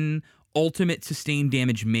gun ultimate sustained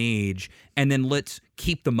damage mage, and then let's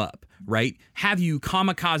keep them up, right? Have you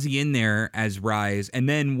kamikaze in there as Rise, and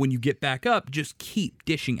then when you get back up, just keep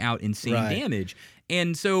dishing out insane damage.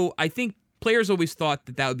 And so I think players always thought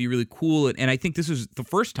that would be really cool, and I think this was the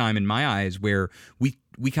first time in my eyes where we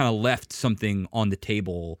kind of left something on the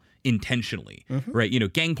table intentionally, right?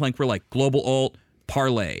 Gangplank, we're like global ult,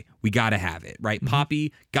 parlay, we gotta have it, right?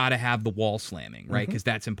 Poppy, gotta have the wall slamming, right? Because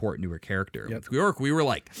that's important to her character. With Yorick, we were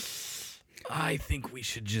like, I think we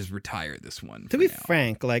should just retire this one. To be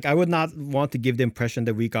frank, I would not want to give the impression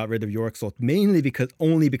that we got rid of Yorick's ult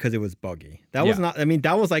only because it was buggy. That was not. I mean,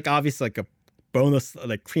 that was obviously a bonus,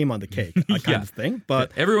 cream on the cake kind of thing.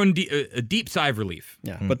 But everyone a deep sigh of relief.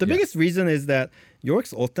 Yeah. But the biggest reason is that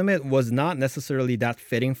Yorick's ultimate was not necessarily that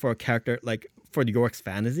fitting for a character for Yorick's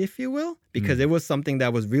fantasy, if you will, because it was something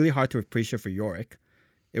that was really hard to appreciate for Yorick.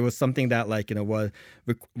 It was something that was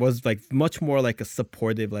much more like a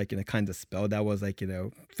supportive kind of spell that was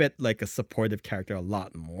fit a supportive character a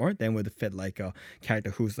lot more than would fit a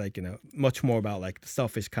character who's much more about the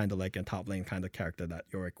selfish kind of a top lane kind of character that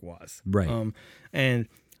Yorick was. Right. And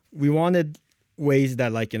we wanted ways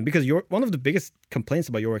that because one of the biggest complaints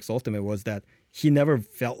about Yorick's ultimate was that he never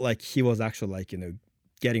felt like he was actually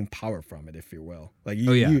getting power from it, if you will. Like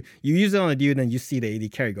Oh, yeah. you use it on a dude and you see the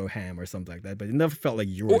AD carry go ham or something like that, but it never felt like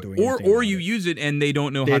you were doing anything. Or about you it. use it and they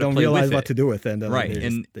don't know They how to don't play realize with what it. to do with it. And Right, they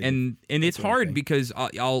and it's do their hard thing. because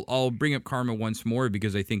I'll bring up Karma once more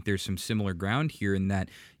because I think there's some similar ground here in that,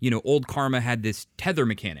 you know, old Karma had this tether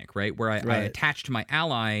mechanic, right, where I attach to my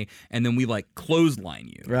ally and then we like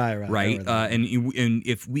clothesline you, Right. and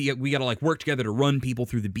if we got to like work together to run people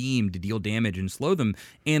through the beam to deal damage and slow them,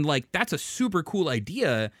 and like that's a super cool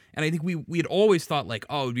idea, and I think we had always thought like,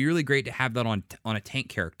 oh, it'd be really great to have that on a tank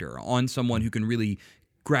character, on someone who can really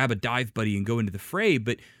grab a dive buddy and go into the fray,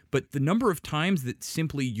 but the number of times that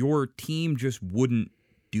simply your team just wouldn't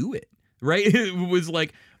do it, right? It was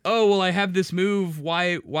like, oh, well, I have this move.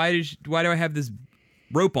 Why do I have this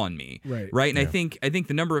rope on me? Right. And I think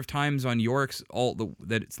the number of times on Yorick's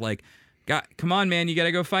that it's like, come on, man, you got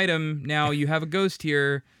to go fight him. Now you have a ghost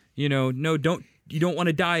here. You know, you don't want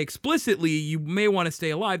to die explicitly. You may want to stay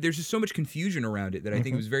alive. There's just so much confusion around it that I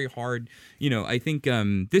think it was very hard. You know, I think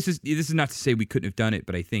this is not to say we couldn't have done it,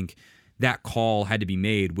 but I think that call had to be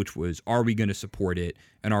made, which was, are we going to support it?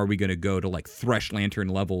 And are we going to go to like Thresh Lantern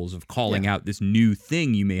levels of calling out this new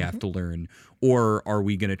thing you may have to learn? Or are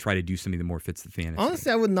we going to try to do something that more fits the fantasy?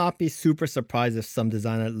 Honestly, I would not be super surprised if some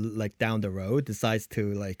designer like down the road decides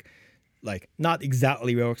to like not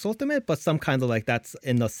exactly Yorick's Ultimate, but some kind of like that's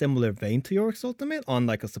in a similar vein to Yorick's Ultimate on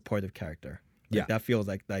like a supportive character. Like, that feels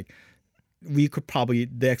like we could probably,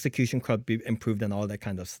 the execution could be improved and all that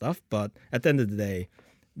kind of stuff. But at the end of the day,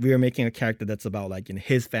 we are making a character that's about like in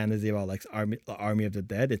his fantasy about like Army of the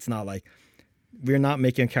Dead. It's not like we're not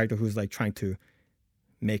making a character who's like trying to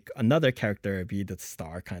make another character be the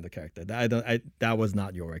star kind of character. That was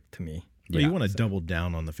not Yorick to me. Well, you want to double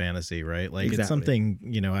down on the fantasy, right? Like Exactly. it's something,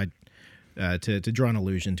 you know, to draw an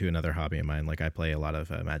allusion to another hobby of mine. Like I play a lot of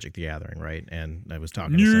Magic the Gathering, right? And I was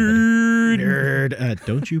talking to somebody. Nerd.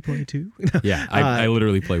 Don't you play too? Yeah, I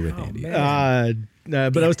literally play with Andy.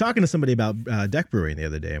 But I was talking to somebody about deck brewing the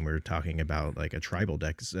other day, and we were talking about like a tribal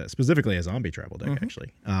deck, specifically a zombie tribal deck,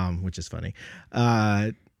 actually, which is funny.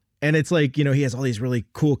 And it's like, you know, he has all these really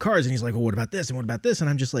cool cards, and he's like, well, what about this? And what about this? And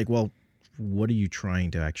I'm just like, well, what are you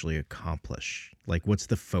trying to actually accomplish? Like, what's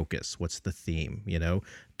the focus? What's the theme? You know,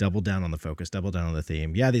 double down on the focus, double down on the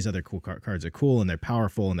theme. Yeah, these other cool cards are cool, and they're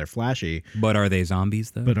powerful, and they're flashy. But are they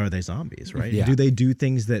zombies, though? But are they zombies, right? Yeah. Do they do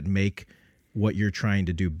things that make what you're trying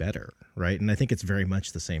to do better, right? And I think it's very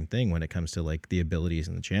much the same thing when it comes to like the abilities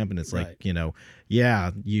in the champ. And it's like, you know,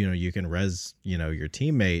 you can res, you know, your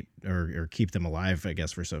teammate or keep them alive, I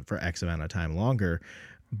guess, for X amount of time longer.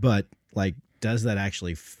 But like, does that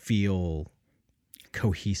actually feel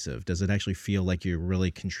cohesive? Does it actually feel like you're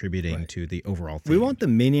really contributing to the overall thing? We want the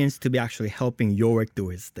minions to be actually helping Yorick do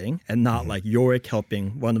his thing and not like Yorick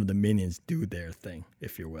helping one of the minions do their thing,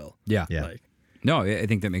 if you will. Yeah. Like, No, I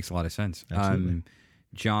think that makes a lot of sense. Absolutely.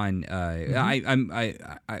 John, I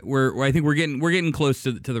think we're getting close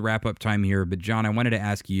to the wrap up time here. But John, I wanted to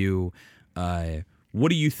ask you, what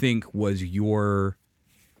do you think was your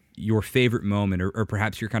favorite moment, or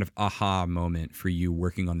perhaps your kind of aha moment for you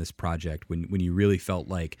working on this project when you really felt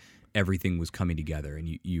like everything was coming together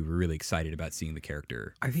and you were really excited about seeing the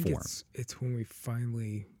character I think form? it's when we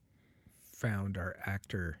finally found our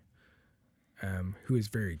actor, who is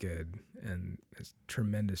very good and has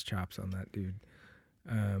tremendous chops on that dude.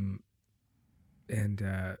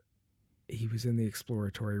 He was in the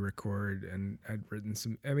exploratory record, and I'd written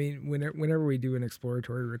some. I mean, whenever we do an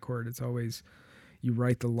exploratory record, it's always you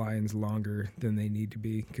write the lines longer than they need to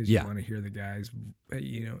be because you want to hear the guys.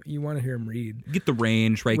 You know, you want to hear them read. Get the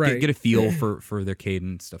range, right? Get a feel for their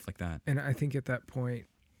cadence, stuff like that. And I think at that point,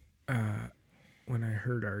 when I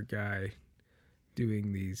heard our guy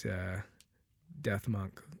doing these Death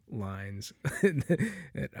Monk lines,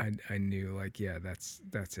 I knew like, yeah, that's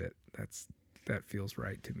it. That feels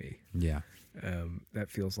right to me. Yeah.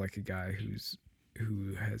 That feels like a guy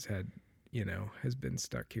who has had, you know, has been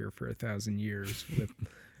stuck here for 1,000 years with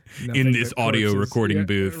in this audio recording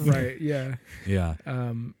booth. Right. Yeah. Yeah.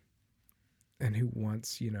 And who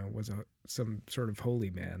once, you know, was some sort of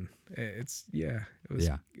holy man. It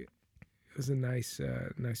was a nice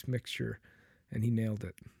mixture, and he nailed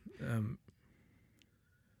it.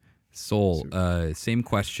 Soul, same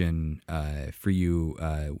question for you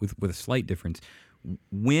with a slight difference.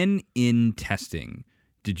 When in testing,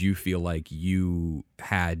 did you feel like you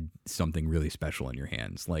had something really special in your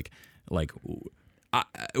hands?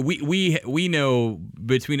 We know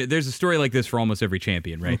between there's a story like this for almost every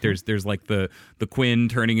champion, right? There's like the Quinn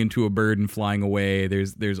turning into a bird and flying away.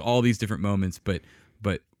 There's all these different moments, but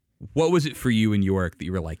what was it for you in Yorick that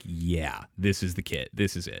you were like, yeah, this is the kit,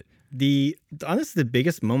 this is it? honestly, the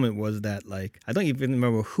biggest moment was that, like, I don't even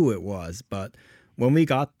remember who it was, but when we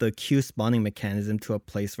got the Q spawning mechanism to a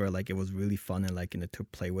place where, like, it was really fun and, like, to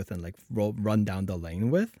play with and, like, run down the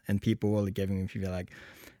lane with, and people were giving me feedback like,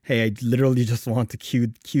 hey, I literally just want to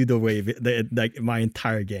queue the wave, like, my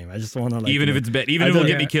entire game. I just want to, like, even if it's even if it'll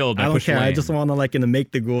get me killed. I don't care. I just want to, like,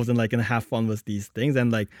 make the goals and, like, have fun with these things.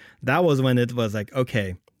 And, like, that was when it was like,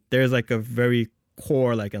 okay, there's, like, a very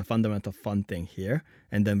core, like, a fundamental fun thing here,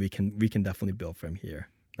 and then we can definitely build from here.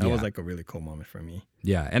 That was, like, a really cool moment for me.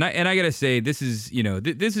 Yeah, and I gotta say, this is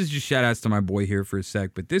this is just shout outs to my boy here for a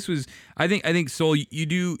sec, but this was I think Sol, you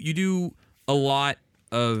do a lot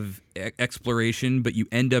of exploration, but you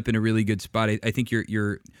end up in a really good spot. I think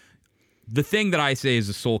you're the thing that I say is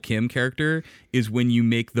a Sol Kim character is when you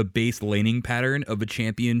make the base laning pattern of a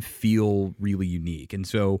champion feel really unique. And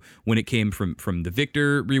so when it came from the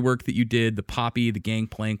Victor rework that you did, the Poppy, the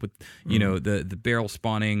Gangplank with the barrel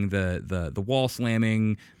spawning, the wall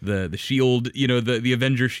slamming, the shield, the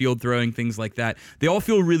Avenger shield throwing, things like that, they all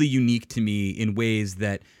feel really unique to me in ways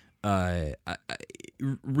that I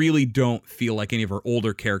really don't feel like any of our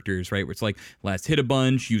older characters, right? Where it's like, last hit a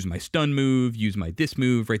bunch, use my stun move, use my this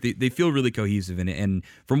move, right? They feel really cohesive in it. And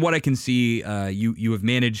from what I can see, you have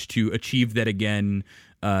managed to achieve that again.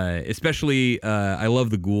 Especially, I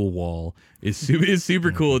love the ghoul wall. Is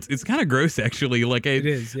super cool. It's kind of gross, actually. Like it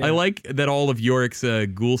is. Yeah. I like that all of Yorick's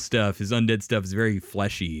ghoul stuff, his undead stuff, is very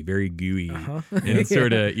fleshy, very gooey, and it's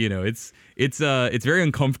sort of it's very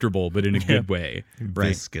uncomfortable, but in a good way. Right?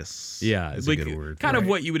 Viscous. Yeah, it's like a good word. Kind of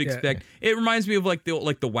what you would expect. It reminds me of like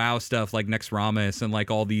the WoW stuff, like Nexramas, and like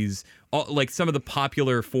like some of the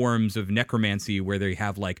popular forms of necromancy where they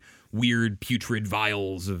have like weird putrid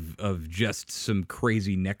vials of just some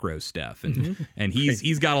crazy necro stuff, and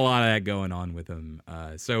he's got a lot of that going on with him.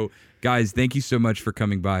 So guys, thank you so much for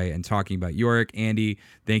coming by and talking about Yorick. Andy,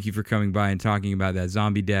 thank you for coming by and talking about that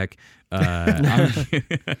zombie deck.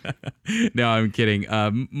 No, I'm kidding.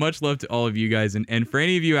 Much love to all of you guys, and for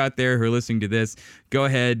any of you out there who are listening to this, go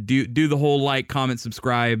ahead, do the whole like, comment,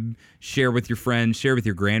 subscribe, share with your friends, share with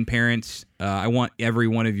your grandparents. I want every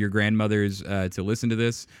one of your grandmothers to listen to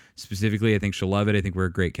this. Specifically, I think she'll love it. I think we're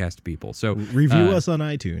a great cast of people. So review us on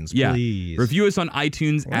iTunes, please. Review us on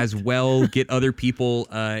iTunes as well. Get other people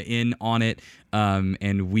in on it.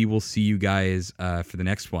 And we will see you guys for the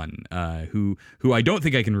next one. Who I don't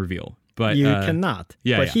think I can reveal. But you cannot.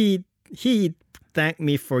 Yeah. But he thanked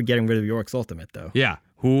me for getting rid of Yorick's ultimate, though. Yeah.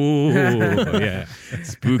 Ooh, yeah.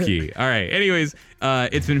 Spooky. All right. Anyways,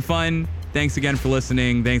 it's been fun. Thanks again for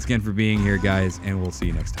listening. Thanks again for being here, guys. And we'll see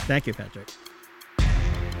you next time. Thank you, Patrick.